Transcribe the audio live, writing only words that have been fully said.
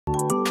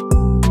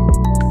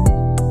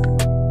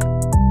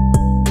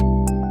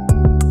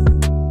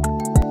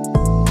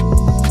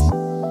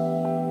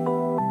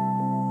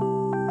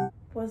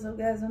up,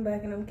 guys? I'm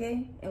back in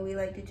MK, and we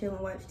like to chill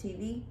and watch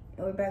TV.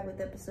 And we're back with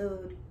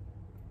episode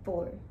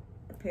 4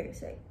 of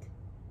Parasyte.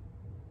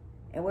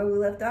 And where we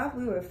left off,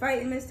 we were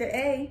fighting Mr.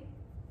 A,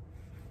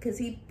 because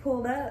he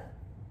pulled up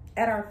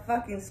at our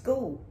fucking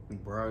school.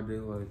 Broad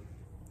daylight.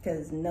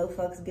 Because no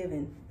fucks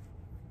given.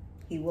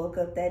 He woke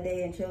up that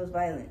day and chose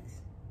violence.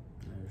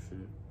 That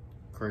shit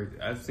crazy.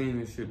 I've seen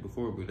this shit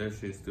before, but that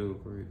shit's still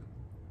crazy.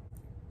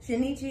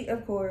 Shinichi,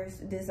 of course,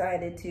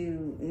 decided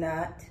to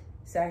not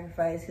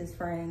sacrifice his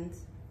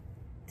friends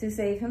to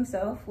save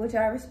himself, which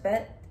I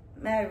respect.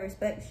 I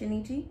respect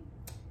Shinichi.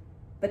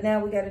 But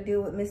now we got to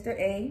deal with Mr.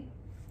 A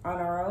on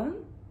our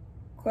own?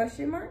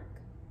 Question mark?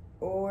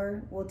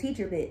 Or will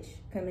teacher bitch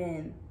come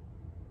in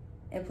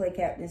and play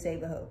Captain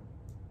Save a Ho?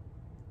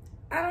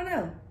 I don't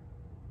know.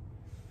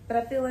 But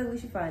I feel like we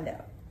should find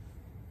out.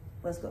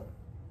 Let's go.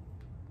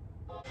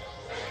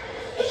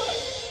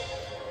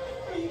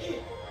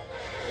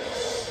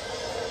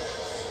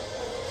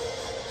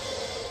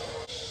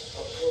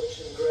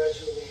 Approaching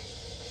gradually.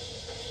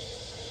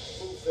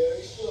 Move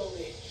very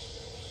slowly.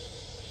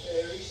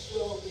 Very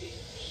slowly.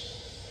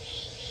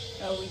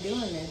 How are we doing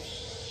this?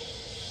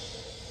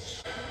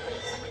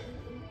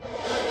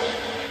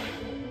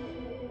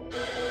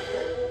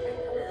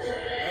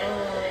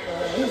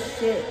 Oh,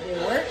 shit. Did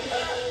it work?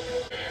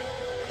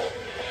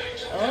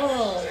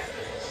 Oh.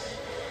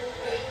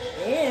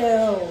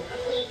 Ew.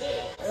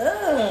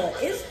 Ugh.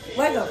 It's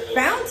like a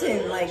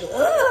fountain. Like,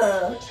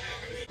 ugh.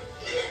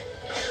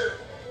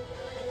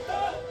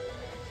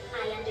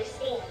 I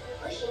understand.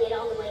 Pushing it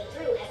all the way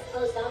through has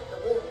closed off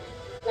the wound.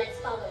 Let's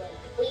follow him.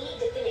 We need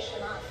to finish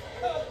him off.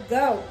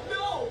 Go.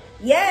 No!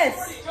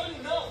 Yes. You've already done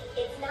enough.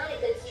 It's not a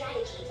good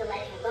strategy to let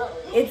him go.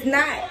 It's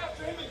not.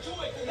 After him and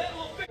do it, then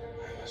that'll affect.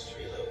 I must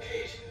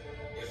relocate,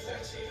 if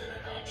that's even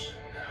an option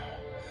now.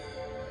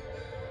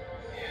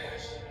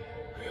 Yes,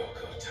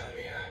 Ryoko, tell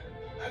me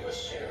I was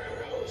share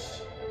her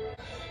host.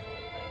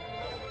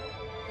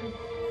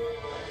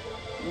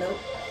 Nope.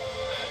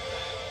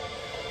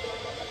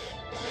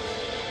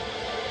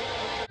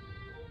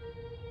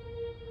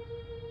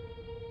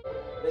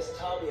 Miss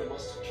Tamiya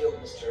must have killed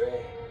Mr.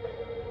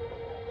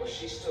 A. Was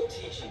she still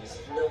teaching as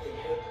if nothing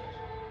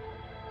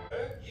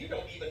happened? You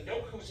don't even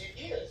know whose it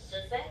is.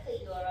 The fact that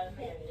you are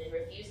unmarried and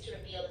refuse to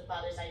reveal the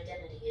father's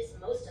identity is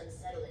most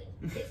unsettling.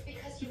 It's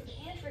because you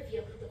can't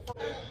reveal who the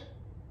father is.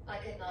 I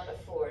could not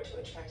afford to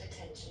attract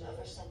attention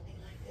over something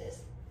like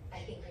this. I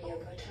think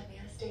Ryoko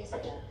Tamiya stays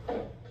with her.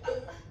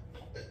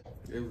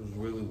 They was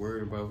really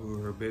worried about who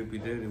her baby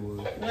daddy was.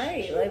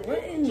 Right. Like,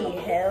 what in the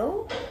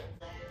hell?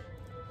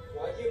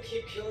 Why do you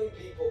keep killing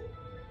people?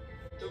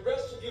 The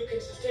rest of you can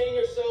sustain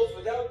yourselves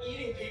without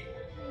eating people.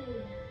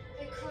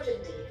 It could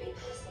indeed be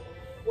possible.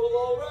 Well,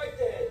 all right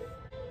then.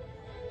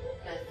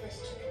 When I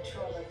first took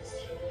control of this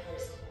human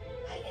host,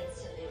 I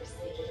instantly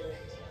received a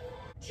directive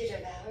to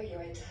devour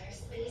your entire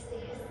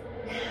species.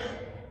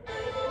 Now.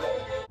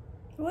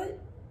 What?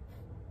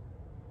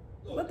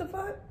 Look, What the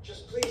fuck?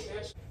 just please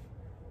answer.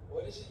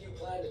 What is it you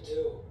plan to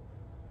do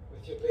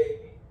with your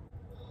baby?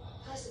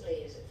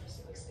 Possibly use it for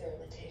some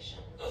experimentation.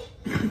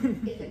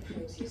 If it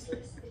proves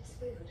useless, it's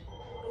food.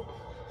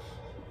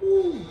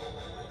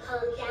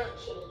 Calm down,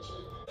 Shinichi.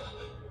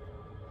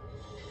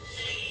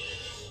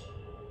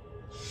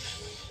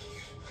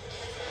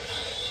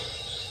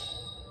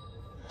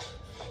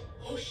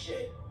 Oh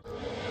shit!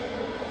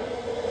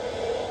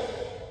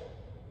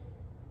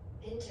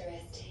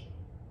 Interesting.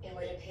 It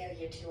would appear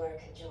you two are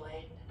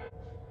conjoined.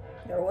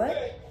 Or what?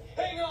 Hey,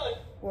 hang on!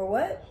 Or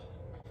what?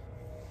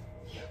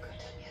 Ryoko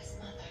Tamiya's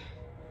mother.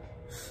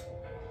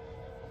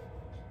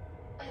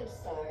 I'm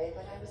sorry,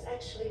 but I was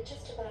actually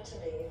just about to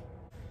leave.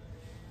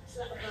 It's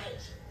not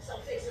right.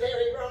 Something's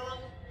very wrong.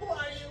 Who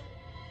are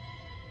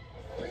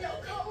you?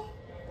 Ryoko?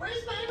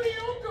 Where's my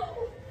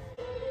Ryoko?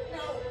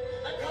 No,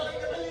 I'm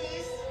calling the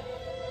police.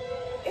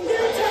 And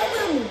then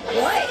tell them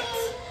what?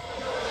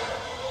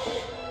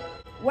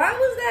 Why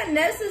was that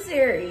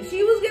necessary?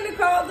 She was gonna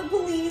call the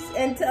police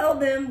and tell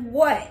them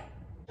what?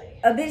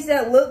 A bitch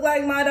that looked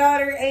like my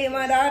daughter ain't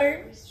my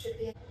daughter?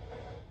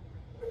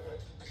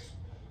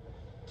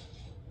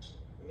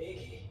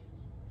 Miggy.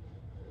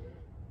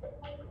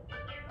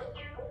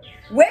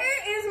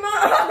 Where is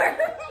my arm?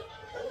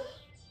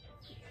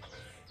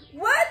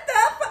 What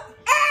the fuck?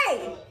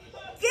 Hey!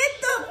 Get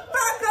the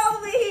fuck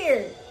over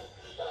here!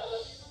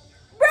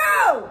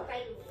 Bro!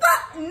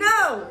 Fuck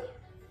no!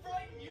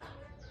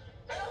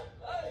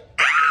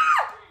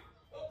 Ah!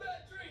 A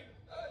bad dream!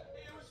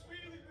 It was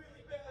really,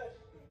 really bad.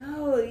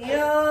 Oh,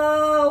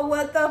 yo,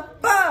 what the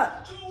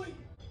fuck? Julie!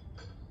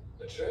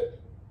 A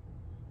trip?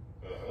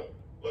 Uh-huh.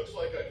 Looks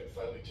like I can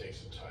finally take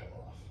some time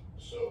off.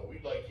 So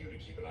we'd like you to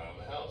keep an eye on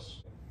the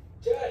house.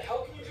 Dad,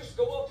 how can you just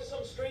go off to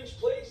some strange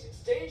place? It's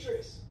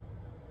dangerous.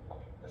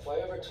 If I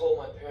ever told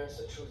my parents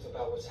the truth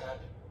about what's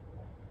happened,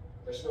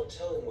 there's no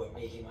telling what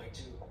Miggy might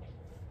do.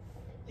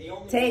 The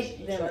only reason Take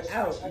he them tries to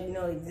out. protect You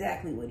know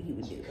exactly what he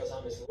would me do. is because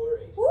I'm his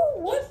worried. Woo,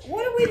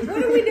 what are we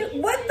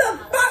doing? What the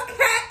fuck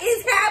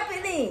is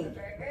happening? For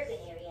urban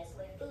areas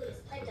where food is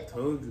plentiful.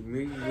 Told you,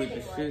 nigga, with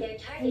the Furthermore, shit. they're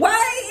targeting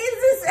Why is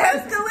this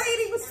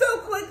escalating so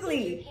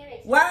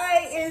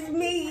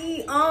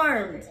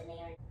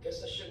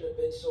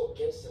been so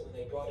against it when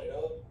they brought it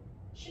up.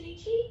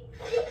 Shinichi?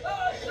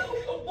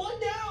 What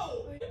now?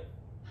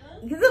 Huh?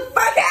 Get the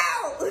fuck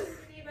out! Are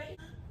you ready?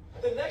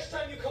 The next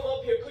time you come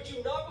up here, could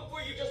you knock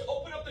before you just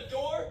open up the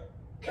door?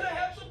 Can I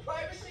have some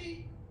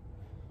privacy?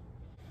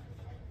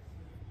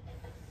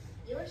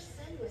 Your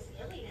son was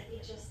yelling at me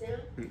just now.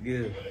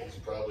 Yeah, He's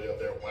probably up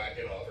there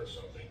whacking off or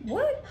something.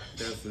 What?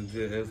 that's a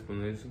good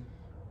explanation.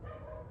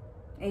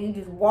 And you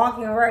just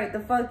walking right the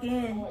fuck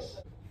in. Oh, I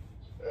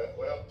said,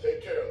 Well,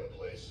 take care of the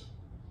place.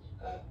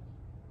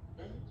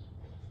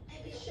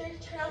 And be sure to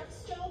turn out the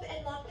stove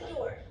and lock the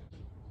door.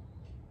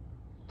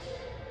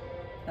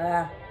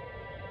 Ah.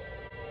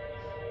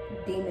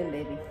 Demon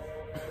baby.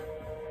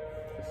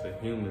 It's a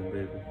human,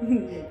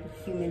 baby.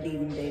 Human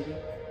demon baby.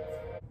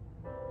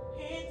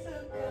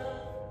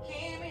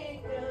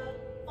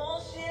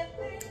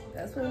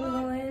 That's what we're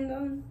gonna end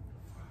on?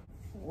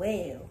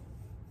 Well.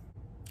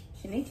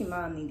 Shinichi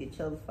mom need to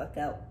chill the fuck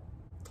out.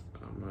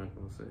 I'm not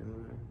gonna say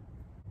nothing.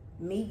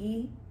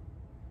 Migi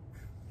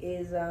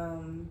is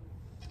on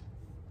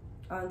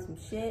some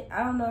shit.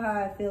 I don't know how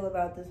I feel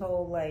about this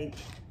whole like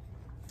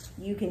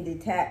you can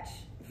detach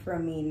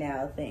from me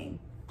now thing.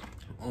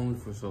 Only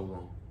for so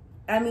long.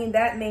 I mean,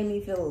 that made me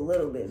feel a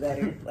little bit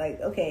better.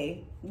 Like,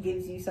 okay,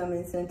 gives you some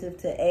incentive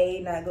to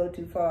A, not go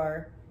too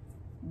far,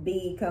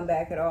 B, come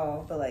back at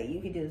all. But like,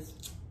 you could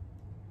just,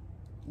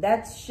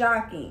 that's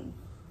shocking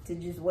to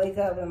just wake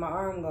up and my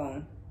arm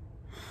gone.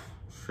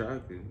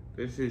 Shocking.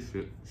 That shit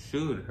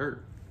should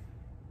hurt.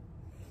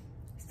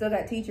 Still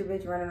got teacher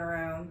bitch running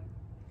around.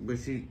 But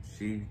she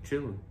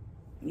chilling.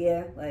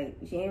 Yeah, like,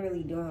 she ain't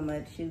really doing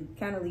much. She's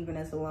kind of leaving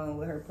us alone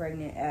with her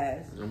pregnant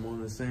ass. I'm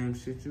on the same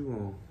shit you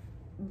on.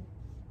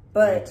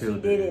 But she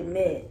did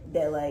admit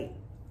that, like,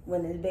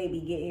 when this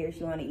baby get here,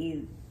 she want to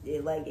eat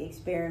it, like,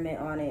 experiment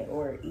on it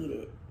or eat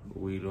it.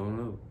 We don't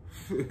know.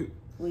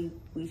 We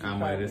should I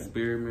might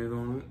experiment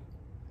on it.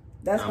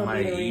 That's I going to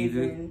be might the eat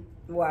reason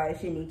why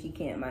Shinichi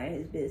can't mind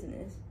his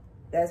business.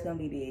 That's going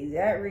to be the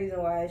exact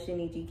reason why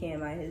Shinichi can't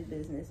mind his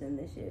business in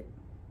this shit.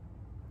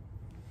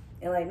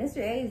 And, like, Mr.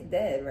 A is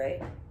dead, right?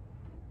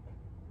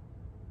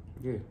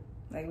 Yeah.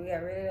 Like, we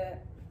got rid of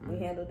that? We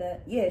handled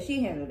that? Yeah,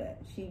 she handled that.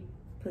 She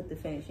put the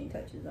finishing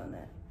touches on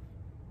that.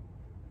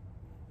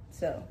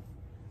 So,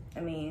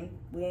 I mean,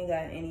 we ain't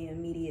got any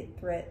immediate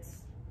threats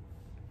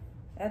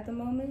at the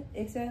moment,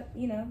 except,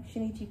 you know,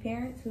 Shinichi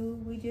parents who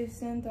we just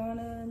sent on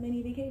a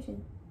mini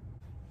vacation.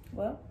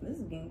 Well, this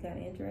is getting kind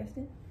of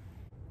interesting.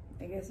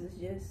 I guess it's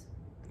just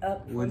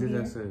up from What did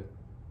here. I say?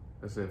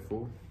 I said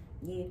 4?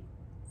 Yeah,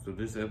 So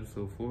this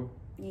episode 4?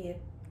 yeah.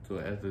 So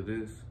after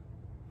this,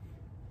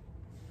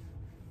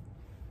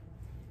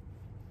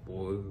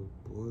 boy, oh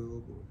boy,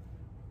 oh boy.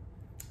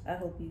 I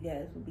hope you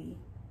guys will be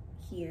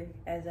here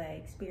as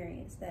I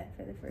experience that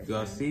for the first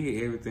Y'all time.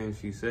 see everything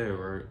she said,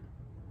 right?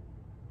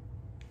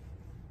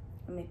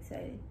 I'm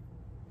excited.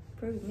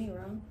 Prove me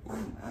wrong.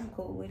 I'm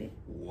cool with it.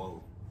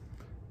 Whoa.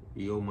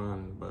 Your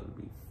mind is about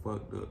to be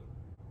fucked up.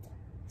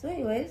 So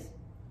anyways,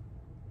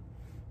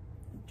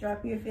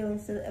 drop your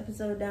feelings to the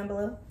episode down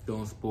below.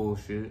 Don't spoil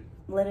shit.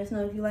 Let us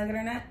know if you like it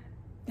or not.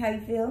 How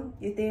you feel,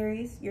 your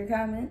theories, your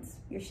comments,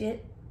 your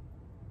shit.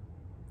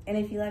 And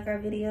if you like our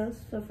videos,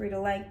 feel free to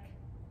like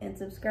and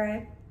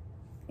subscribe.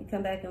 And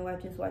come back and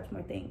watch us watch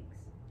more things.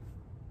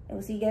 And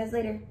we'll see you guys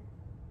later.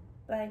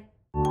 Bye.